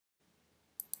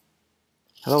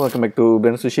Hello, welcome back to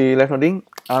Ben Sushi LiveENODING.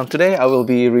 Today I will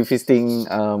be revisiting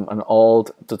an old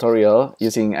tutorial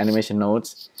using animation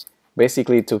nodes,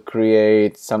 basically to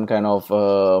create some kind of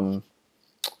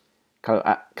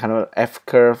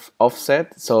F-curve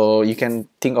offset. So you can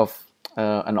think of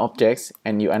an object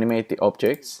and you animate the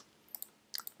objects.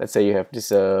 Let's say you have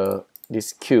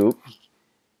this cube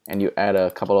and you add a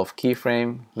couple of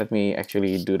keyframe. Let me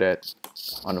actually do that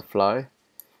on the fly.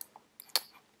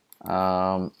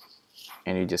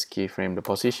 And you just keyframe the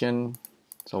position.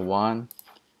 So 1,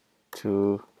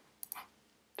 2,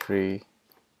 3,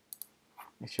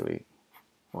 actually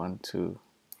 1, 2,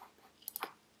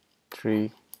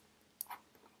 3,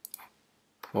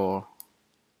 4,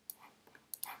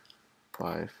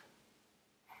 5,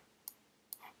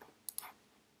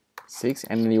 6,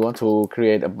 and then you want to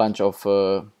create a bunch of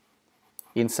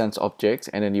instance objects,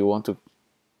 and then you want the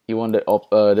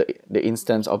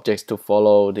instance objects to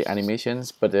follow the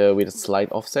animations, but with a slight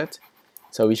offset.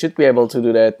 So we should be able to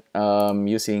do that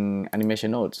using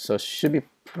animation nodes. So it should be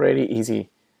pretty easy.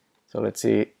 So let's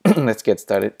see. Let's get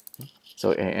started.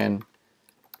 So an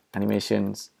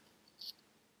animations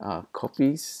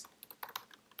copies.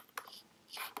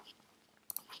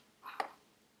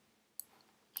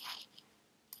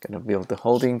 Gonna build the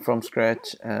whole thing from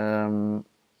scratch. So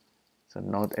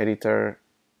node editor.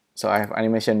 So I have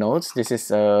animation nodes. This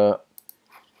is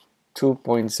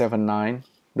 2.79,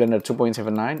 Blender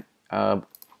 2.79,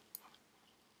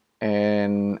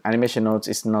 and animation nodes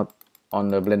is not on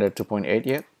the Blender 2.8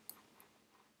 yet.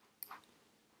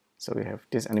 So we have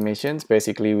these animations.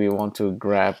 Basically, we want to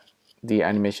grab the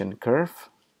animation curve.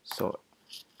 So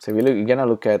we're gonna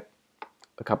look at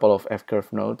a couple of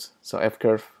FCurve nodes. So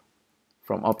FCurve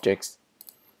from objects.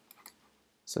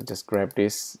 So just grab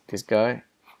this guy.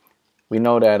 We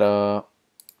know that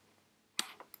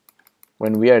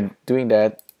when we are doing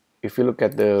that, if you look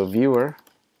at the viewer,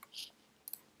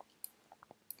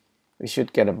 we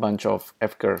should get a bunch of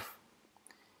FCurve.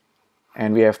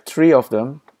 And we have 3 of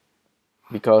them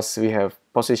because we have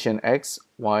position X,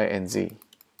 Y, and Z.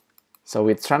 So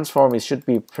with transform, it should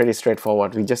be pretty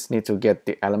straightforward. We just need to get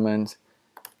the element,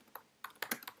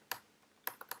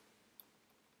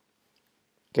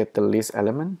 get the list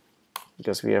element,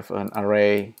 because we have an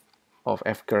array of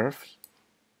FCurves.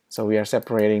 So we are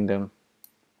separating them.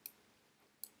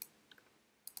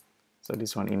 So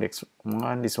this one index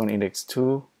 1, this one index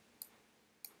 2.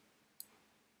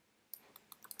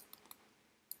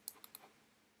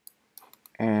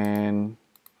 And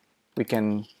we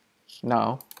can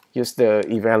now use the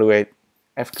evaluate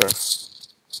FCurve.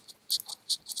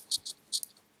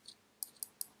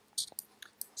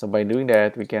 So by doing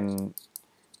that, we can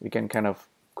kind of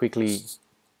quickly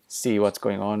see what's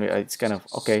going on. It's kind of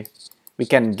okay. We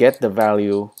can get the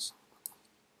value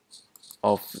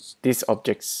of this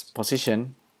object's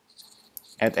position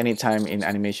at any time in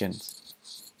animations.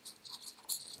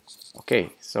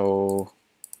 Okay, so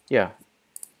yeah.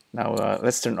 Now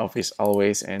let's turn off this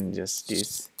always and just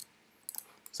this,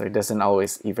 so it doesn't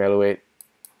always evaluate.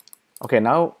 Okay,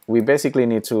 now we basically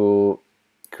need to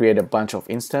create a bunch of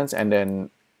instances and then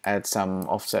add some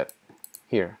offset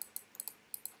here.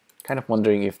 Kind of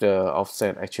wondering if the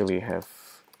offset actually have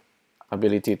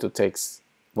ability to take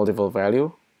multiple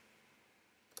value.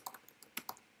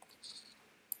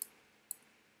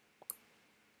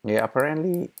 Yeah,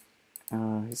 apparently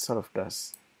it sort of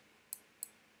does.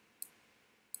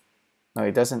 No,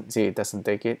 it doesn't. See, it doesn't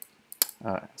take it.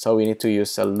 So we need to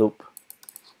use a loop.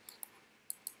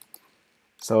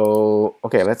 So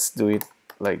okay, let's do it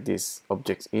like this.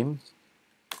 Objects in,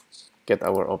 get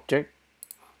our object,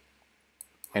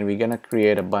 and we're gonna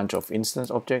create a bunch of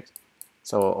instance objects.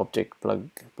 So object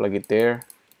plug it there,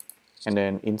 and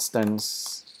then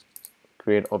instance,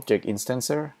 create object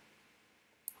instancer.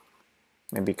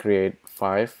 Maybe create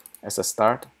 5 as a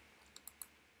start.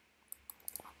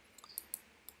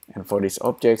 And for these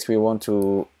objects, we want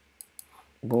to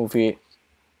move it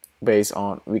based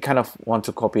on, we kind of want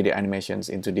to copy the animations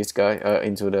into this guy,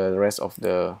 into the rest of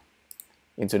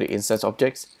into the instance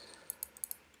objects.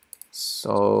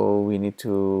 So we need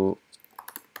to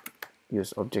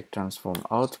use object transform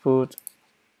output.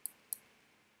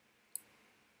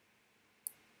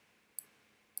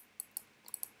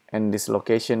 And this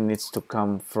location needs to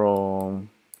come from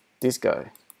this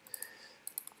guy.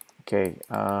 Okay,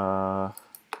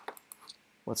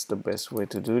 what's the best way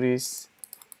to do this?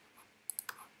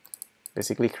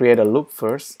 Basically create a loop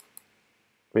first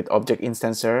with object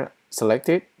instancer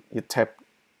selected. You tap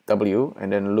W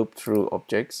and then loop through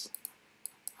objects.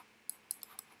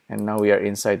 And now we are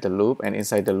inside the loop, and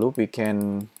inside the loop we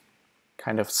can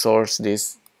kind of source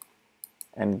this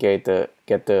and get the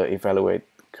evaluate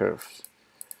curves.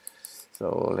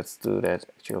 So let's do that.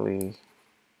 Actually,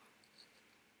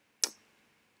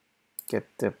 get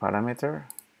the parameter,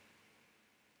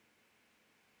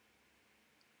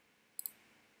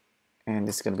 and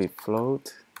this is going to be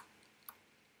float.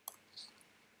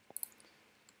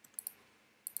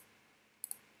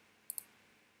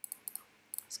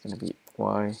 It's going to be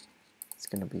y, it's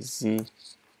going to be z.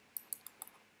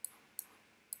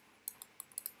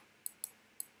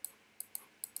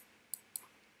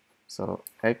 So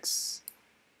x,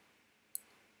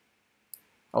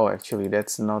 oh actually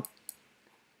that's not,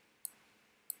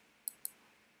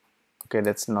 okay,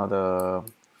 that's not a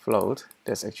float,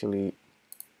 that's actually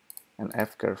an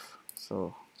FCurve.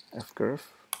 So FCurve,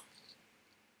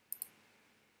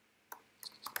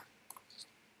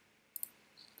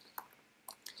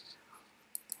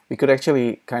 we could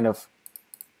actually kind of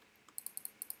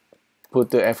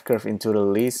put the FCurve into the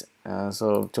list,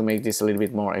 so to make this a little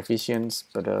bit more efficient,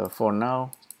 but for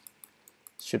now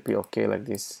it should be okay like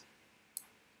this.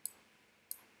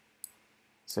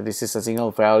 So this is a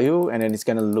single value, and then it's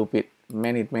gonna loop it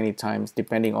many times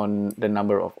depending on the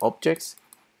number of objects,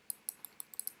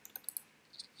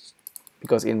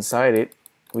 because inside it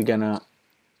we're gonna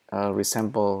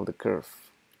resample the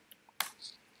curve.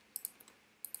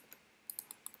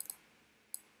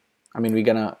 I mean, we're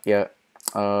gonna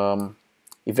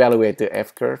evaluate the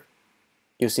FCurve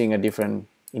using a different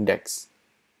index.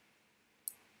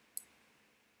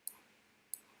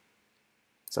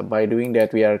 So by doing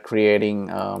that, we are creating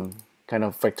kind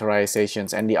of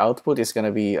vectorizations, and the output is going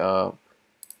to be the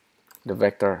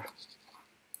vector.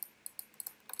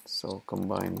 So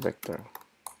combine vector,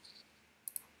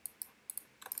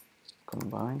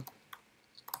 combine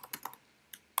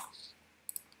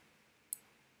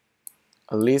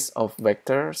a list of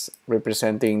vectors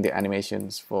representing the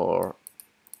animations for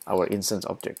our instance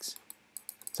objects.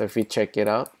 So if we check it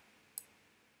out,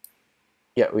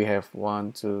 yeah, we have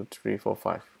 1, 2, 3, 4,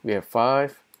 5. We have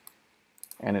 5,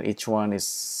 and then each one is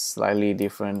slightly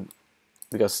different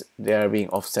because they are being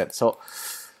offset. So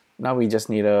now we just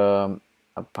need a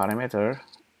parameter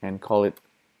and call it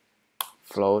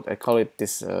float. I call it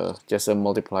this just a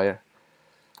multiplier,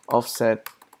 offset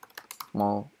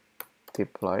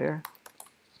multiplier.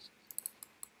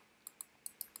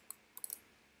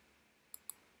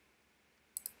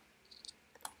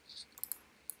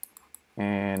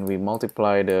 And we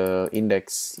multiply the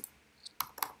index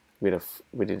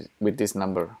with this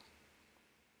number.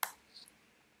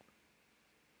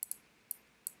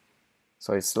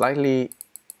 So it's slightly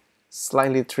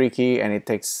tricky, and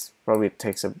it probably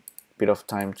takes a bit of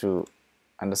time to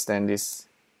understand this.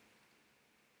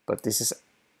 But this is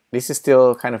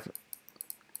still kind of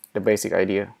the basic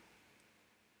idea.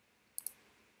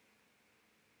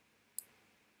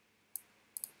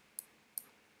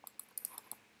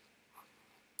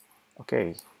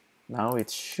 Okay, now it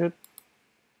should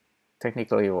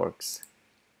technically works.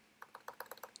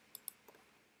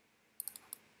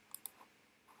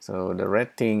 So the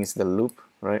red thing is the loop,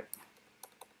 right?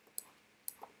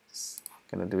 Just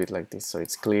gonna do it like this so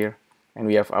it's clear. And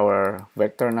we have our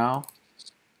vector now.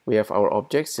 We have our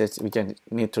objects that we can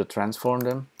need to transform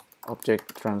them.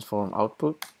 Object transform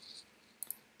output.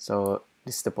 So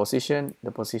this is the position,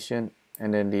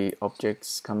 and then the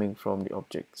objects coming from the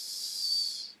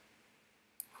objects,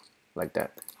 like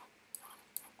that.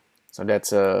 So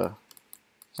that's a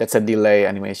delay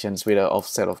animations with an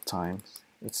offset of time.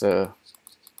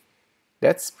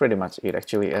 That's pretty much it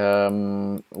actually.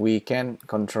 We can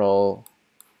control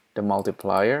the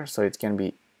multiplier, so it can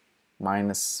be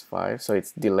 -5, so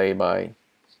it's delay by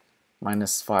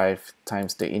 -5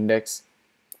 times the index.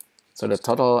 So the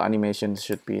total animation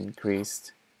should be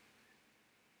increased.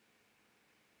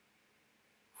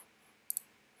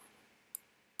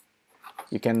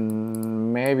 You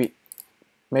can maybe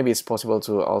it's possible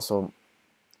to also,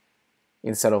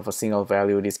 instead of a single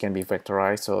value, this can be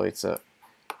vectorized, so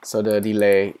so the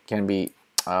delay can be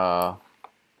can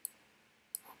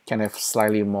have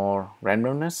slightly more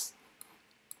randomness.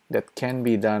 That can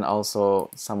be done also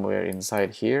somewhere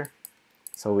inside here.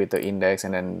 So with the index,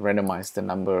 and then randomize the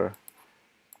number.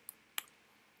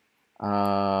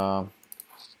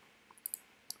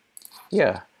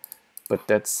 Yeah, but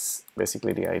that's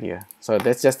basically the idea. So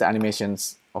that's just the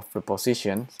animations of the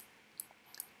position.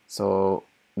 So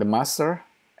the master,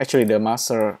 actually the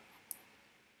master,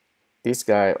 this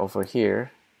guy over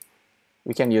here,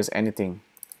 we can use anything.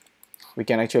 We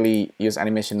can actually use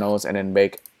animation nodes and then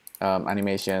bake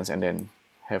animations and then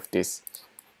have this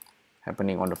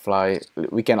happening on the fly.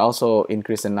 We can also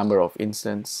increase the number of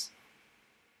instances.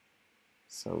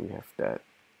 So we have that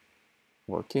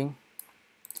working.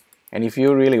 And if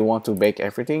you really want to bake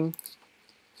everything,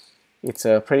 It's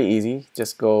pretty easy.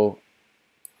 Just go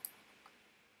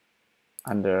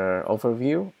under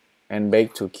overview and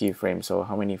bake to keyframe. So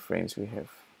how many frames we have?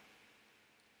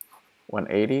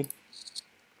 180.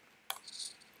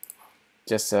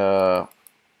 Just I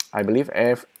believe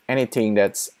if anything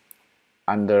that's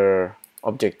under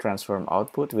object transform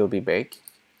output will be baked.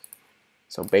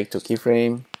 So bake to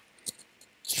keyframe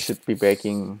should be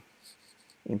baking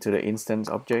into the instance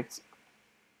objects.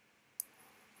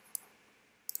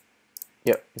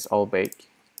 Yep, it's all baked.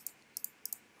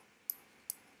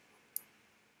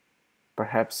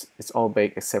 Perhaps it's all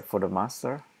baked except for the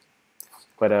master.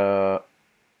 But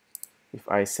if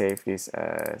I save this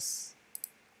as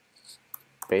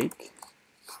bake,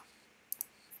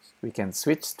 we can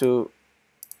switch to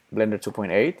Blender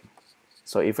 2.8.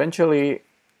 So eventually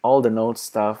all the node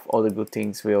stuff, all the good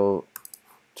things will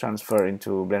transfer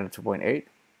into Blender 2.8.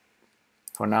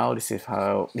 For now, this is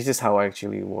how I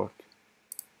actually work,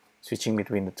 switching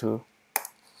between the two.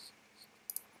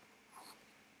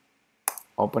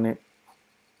 Open it,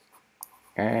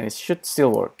 and it should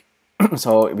still work.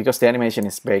 So because the animation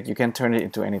is baked, you can turn it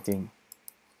into anything.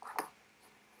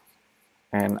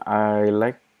 And I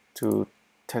like to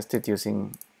test it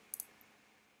using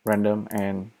random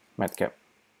and matcap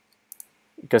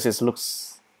because it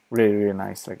looks really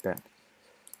nice like that.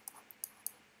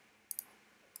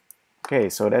 Okay,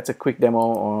 so that's a quick demo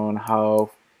on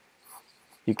how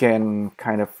you can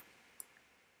kind of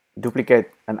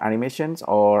duplicate an animations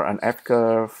or an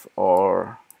FCurve,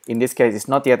 or in this case it's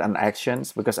not yet an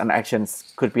actions, because an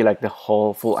actions could be like the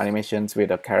whole full animations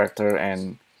with a character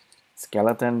and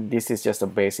skeleton. This is just a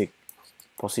basic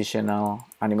positional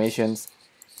animations.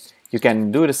 You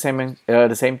can do the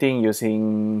same thing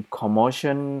using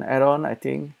commotion add-on, I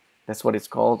think that's what it's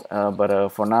called. But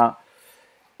for now,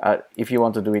 if you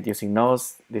want to do it using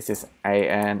nodes, this is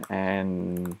AN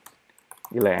and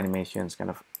delay animations kind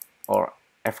of, or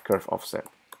FCurve offset.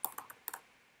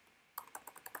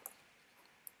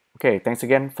 Okay, thanks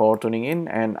again for tuning in,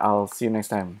 and I'll see you next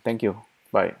time. Thank you.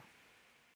 Bye.